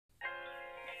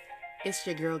It's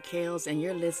your girl Kales, and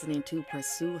you're listening to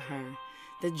Pursue Her.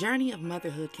 The journey of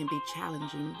motherhood can be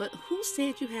challenging, but who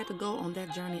said you had to go on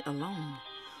that journey alone?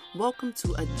 Welcome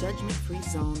to a judgment-free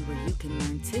zone where you can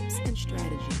learn tips and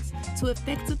strategies to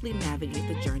effectively navigate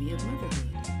the journey of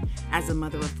motherhood. As a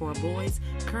mother of 4 boys,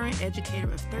 current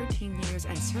educator of 13 years,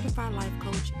 and certified life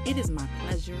coach, it is my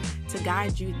pleasure to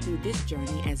guide you through this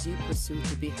journey as you pursue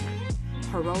to be her.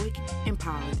 Heroic,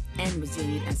 empowered, and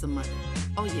resilient as a mother.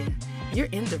 Oh yeah, you're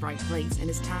in the right place, and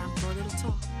it's time for a little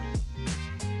talk.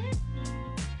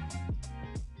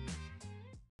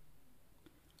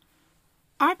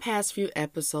 Our past few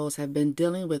episodes have been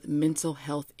dealing with mental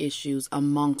health issues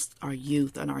amongst our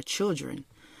youth and our children.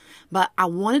 But I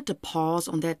wanted to pause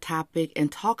on that topic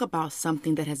and talk about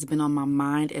something that has been on my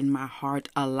mind and my heart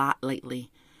a lot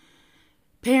lately.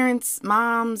 Parents,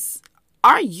 moms,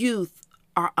 our youth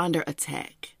are under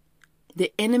attack.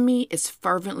 The enemy is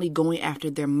fervently going after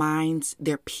their minds,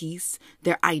 their peace,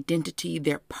 their identity,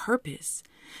 their purpose.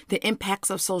 The impacts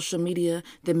of social media,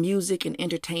 the music and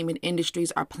entertainment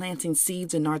industries are planting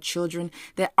seeds in our children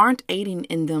that aren't aiding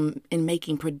in them in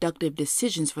making productive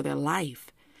decisions for their life.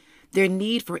 Their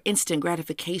need for instant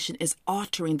gratification is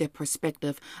altering their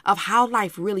perspective of how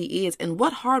life really is and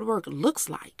what hard work looks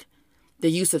like. The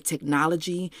use of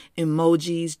technology,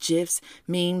 emojis, GIFs,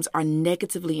 memes are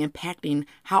negatively impacting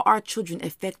how our children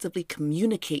effectively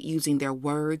communicate using their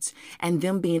words and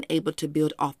them being able to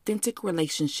build authentic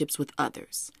relationships with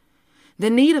others.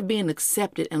 The need of being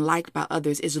accepted and liked by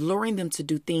others is luring them to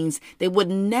do things they would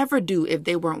never do if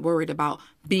they weren't worried about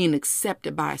being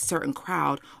accepted by a certain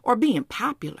crowd or being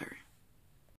popular.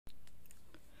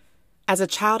 As a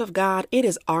child of God, it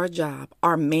is our job,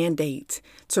 our mandate,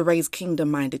 to raise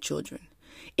kingdom-minded children.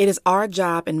 It is our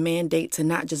job and mandate to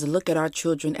not just look at our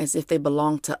children as if they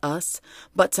belong to us,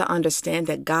 but to understand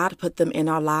that God put them in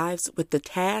our lives with the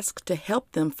task to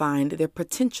help them find their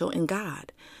potential in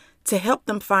God, to help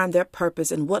them find their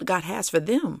purpose and what God has for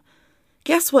them.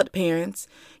 Guess what, parents?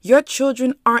 Your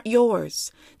children aren't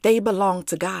yours. They belong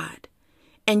to God.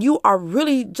 And you are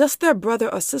really just their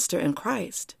brother or sister in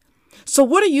Christ. So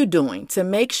what are you doing to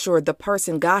make sure the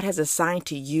person God has assigned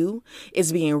to you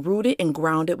is being rooted and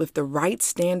grounded with the right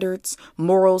standards,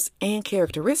 morals, and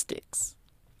characteristics?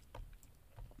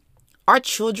 Our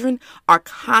children are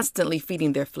constantly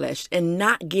feeding their flesh and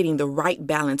not getting the right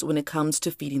balance when it comes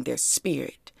to feeding their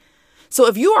spirit. So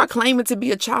if you are claiming to be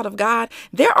a child of God,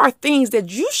 there are things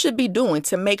that you should be doing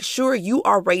to make sure you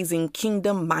are raising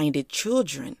kingdom-minded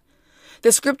children.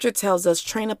 The scripture tells us,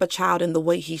 train up a child in the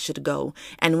way he should go,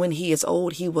 and when he is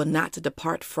old, he will not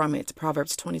depart from it.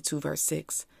 Proverbs 22, verse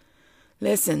 6.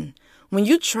 Listen, when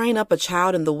you train up a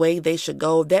child in the way they should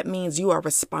go, that means you are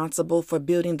responsible for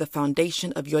building the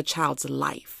foundation of your child's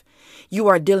life. You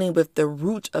are dealing with the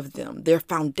root of them, their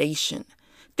foundation.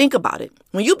 Think about it.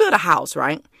 When you build a house,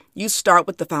 right, you start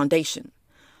with the foundation.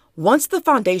 Once the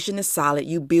foundation is solid,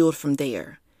 you build from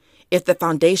there. If the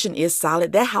foundation is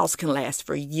solid, that house can last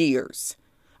for years.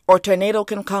 Or tornado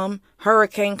can come,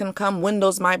 hurricane can come,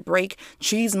 windows might break,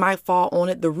 trees might fall on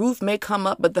it, the roof may come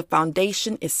up, but the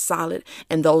foundation is solid,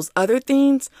 and those other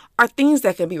things are things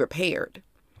that can be repaired.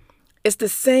 It's the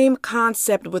same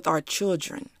concept with our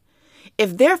children.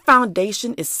 If their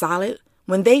foundation is solid,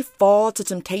 when they fall to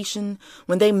temptation,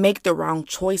 when they make the wrong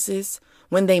choices,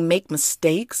 when they make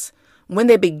mistakes, when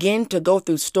they begin to go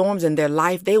through storms in their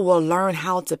life, they will learn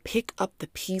how to pick up the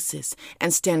pieces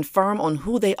and stand firm on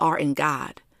who they are in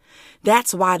God.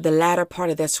 That's why the latter part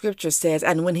of that scripture says,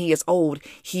 and when he is old,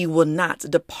 he will not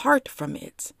depart from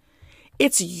it.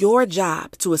 It's your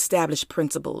job to establish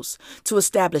principles, to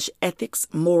establish ethics,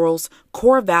 morals,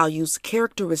 core values,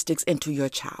 characteristics into your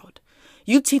child.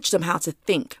 You teach them how to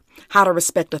think, how to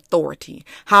respect authority,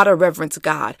 how to reverence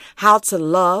God, how to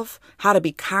love, how to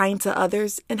be kind to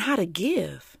others, and how to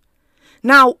give.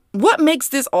 Now, what makes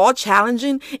this all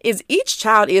challenging is each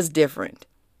child is different.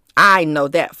 I know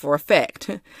that for a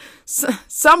fact.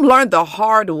 Some learn the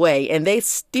hard way and they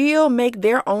still make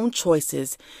their own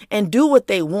choices and do what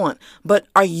they want. But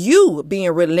are you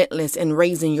being relentless in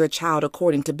raising your child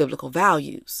according to biblical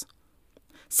values?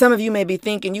 Some of you may be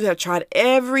thinking you have tried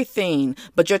everything,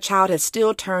 but your child has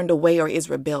still turned away or is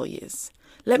rebellious.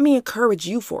 Let me encourage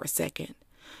you for a second.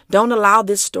 Don't allow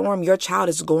this storm your child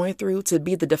is going through to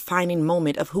be the defining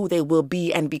moment of who they will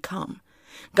be and become.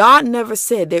 God never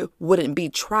said there wouldn't be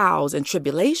trials and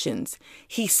tribulations.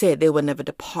 He said they would never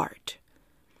depart.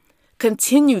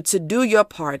 Continue to do your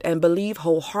part and believe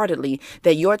wholeheartedly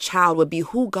that your child will be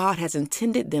who God has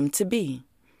intended them to be.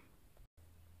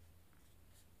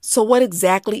 So what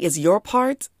exactly is your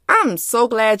part? I'm so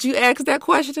glad you asked that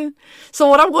question. So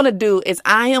what I'm going to do is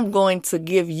I am going to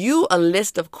give you a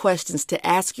list of questions to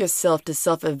ask yourself to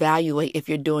self-evaluate if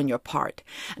you're doing your part.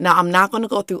 Now, I'm not going to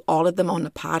go through all of them on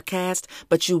the podcast,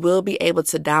 but you will be able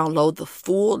to download the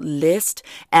full list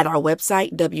at our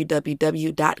website,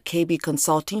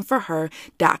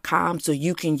 www.kbconsultingforher.com, so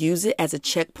you can use it as a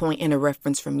checkpoint and a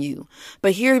reference from you.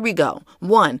 But here we go.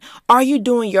 1, are you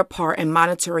doing your part in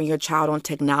monitoring your child on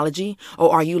technology,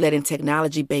 or are you letting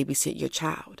technology babysit your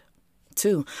child?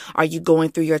 2, are you going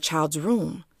through your child's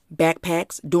room,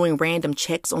 backpacks, doing random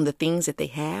checks on the things that they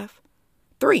have?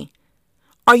 3,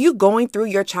 are you going through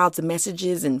your child's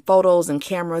messages and photos and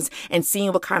cameras and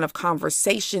seeing what kind of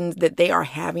conversations that they are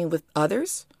having with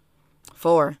others?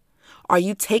 4, are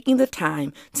you taking the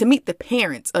time to meet the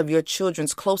parents of your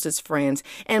children's closest friends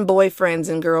and boyfriends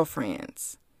and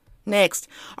girlfriends? Next,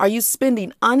 are you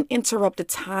spending uninterrupted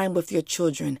time with your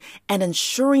children and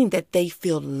ensuring that they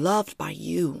feel loved by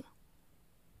you?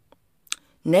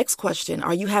 Next question,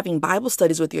 are you having Bible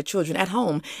studies with your children at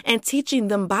home and teaching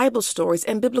them Bible stories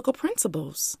and biblical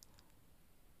principles?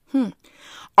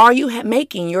 Are you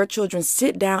making your children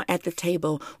sit down at the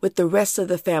table with the rest of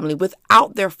the family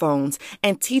without their phones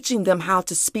and teaching them how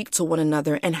to speak to one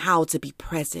another and how to be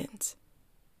present?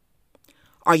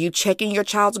 Are you checking your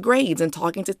child's grades and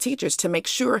talking to teachers to make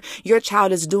sure your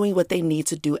child is doing what they need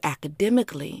to do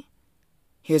academically?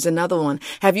 Here's another one.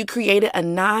 Have you created a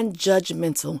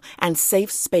non-judgmental and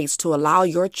safe space to allow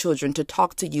your children to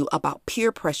talk to you about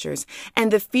peer pressures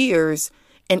and the fears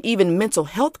and even mental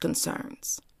health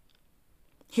concerns?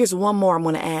 Here's one more I'm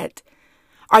going to add.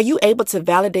 Are you able to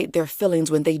validate their feelings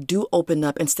when they do open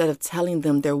up instead of telling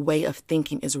them their way of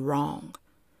thinking is wrong?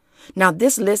 Now,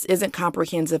 this list isn't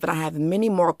comprehensive, and I have many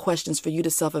more questions for you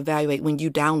to self-evaluate when you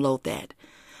download that.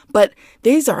 But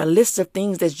these are a list of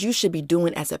things that you should be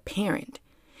doing as a parent.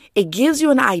 It gives you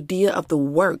an idea of the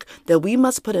work that we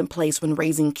must put in place when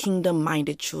raising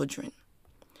kingdom-minded children.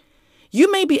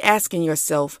 You may be asking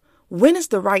yourself, when is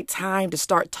the right time to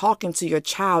start talking to your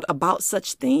child about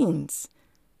such things?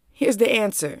 Here's the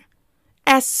answer.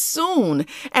 As soon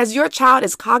as your child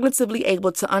is cognitively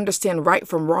able to understand right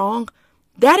from wrong,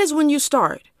 that is when you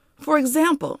start. For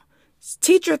example,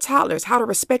 teach your toddlers how to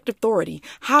respect authority,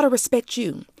 how to respect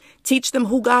you. Teach them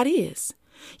who God is.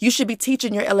 You should be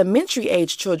teaching your elementary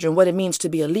age children what it means to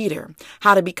be a leader,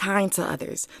 how to be kind to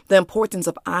others, the importance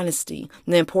of honesty,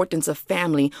 the importance of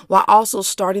family, while also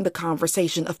starting the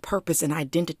conversation of purpose and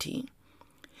identity.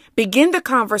 Begin the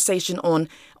conversation on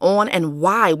and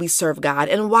why we serve God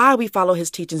and why we follow His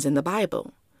teachings in the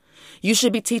Bible. You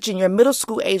should be teaching your middle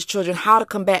school age children how to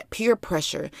combat peer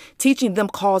pressure, teaching them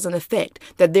cause and effect,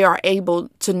 that they are able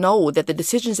to know that the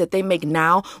decisions that they make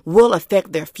now will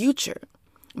affect their future.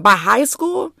 By high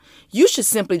school, you should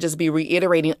simply just be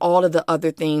reiterating all of the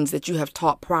other things that you have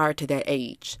taught prior to that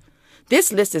age.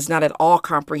 This list is not at all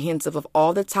comprehensive of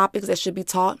all the topics that should be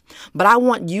taught, but I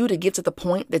want you to get to the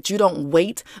point that you don't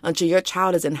wait until your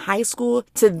child is in high school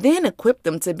to then equip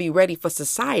them to be ready for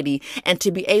society and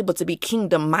to be able to be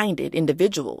kingdom-minded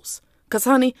individuals. Because,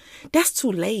 honey, that's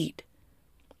too late.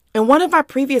 In one of our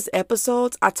previous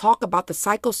episodes, I talk about the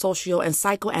psychosocial and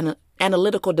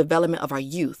psychoanalytical development of our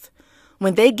youth.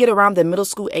 When they get around the middle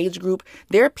school age group,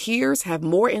 their peers have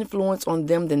more influence on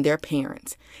them than their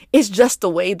parents. It's just the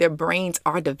way their brains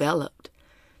are developed.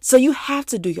 So you have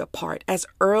to do your part as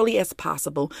early as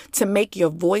possible to make your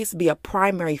voice be a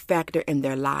primary factor in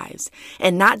their lives.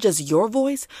 And not just your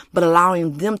voice, but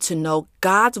allowing them to know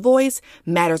God's voice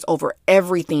matters over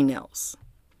everything else.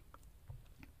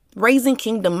 Raising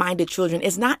kingdom-minded children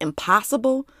is not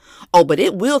impossible. But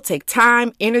it will take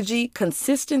time, energy,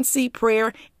 consistency,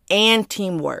 prayer, and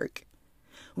teamwork.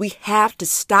 We have to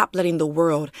stop letting the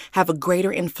world have a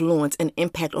greater influence and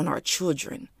impact on our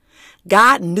children.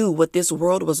 God knew what this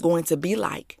world was going to be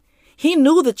like. He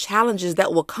knew the challenges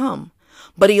that will come,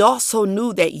 but He also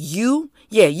knew that you,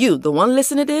 the one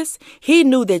listening to this, He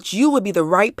knew that you would be the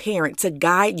right parent to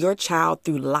guide your child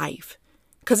through life.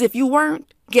 Because if you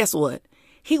weren't, guess what?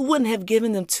 He wouldn't have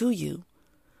given them to you.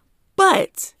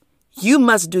 But you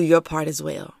must do your part as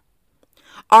well.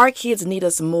 Our kids need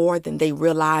us more than they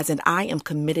realize, and I am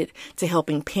committed to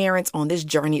helping parents on this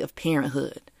journey of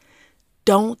parenthood.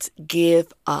 Don't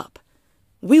give up.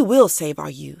 We will save our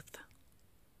youth.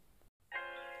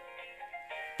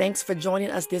 Thanks for joining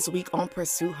us this week on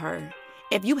Pursue Her.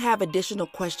 If you have additional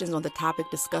questions on the topic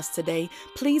discussed today,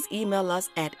 please email us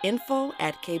at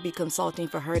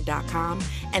info@kbconsultingforher.com,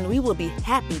 and we will be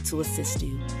happy to assist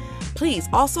you. Please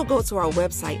also go to our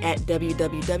website at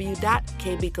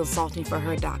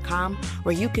www.kbconsultingforher.com,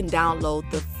 where you can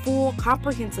download the full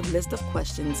comprehensive list of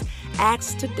questions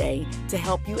asked today to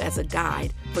help you as a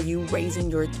guide for you raising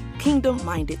your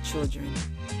kingdom-minded children.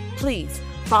 Please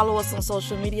follow us on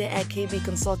social media at KB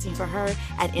Consulting for Her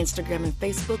at Instagram and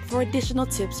Facebook for additional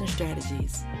tips and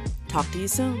strategies. Talk to you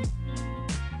soon.